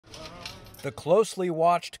The closely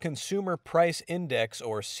watched Consumer Price Index,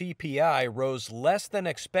 or CPI, rose less than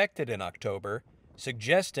expected in October,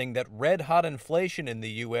 suggesting that red-hot inflation in the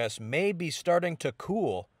U.S. may be starting to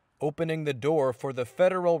cool, opening the door for the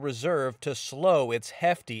Federal Reserve to slow its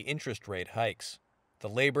hefty interest rate hikes. The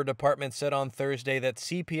Labor Department said on Thursday that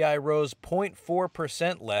CPI rose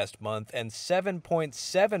 0.4% last month and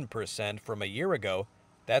 7.7% from a year ago.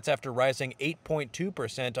 That's after rising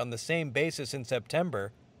 8.2% on the same basis in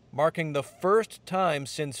September, marking the first time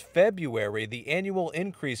since February the annual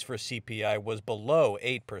increase for CPI was below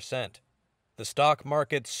 8%. The stock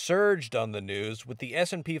market surged on the news, with the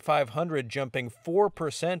S&P 500 jumping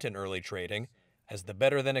 4% in early trading, as the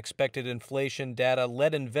better-than-expected inflation data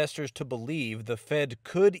led investors to believe the Fed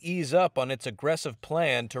could ease up on its aggressive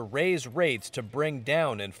plan to raise rates to bring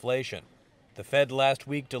down inflation. The Fed last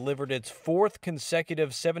week delivered its fourth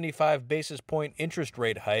consecutive 75 basis point interest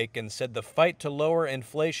rate hike and said the fight to lower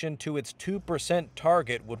inflation to its 2%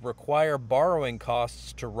 target would require borrowing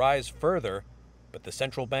costs to rise further, but the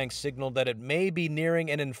central bank signaled that it may be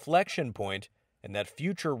nearing an inflection point and that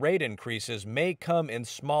future rate increases may come in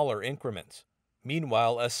smaller increments.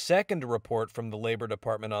 Meanwhile, a second report from the Labor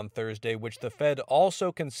Department on Thursday, which the Fed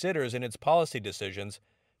also considers in its policy decisions,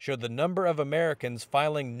 showed the number of Americans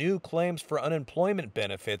filing new claims for unemployment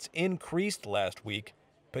benefits increased last week,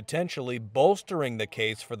 potentially bolstering the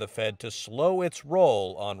case for the Fed to slow its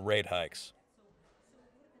roll on rate hikes.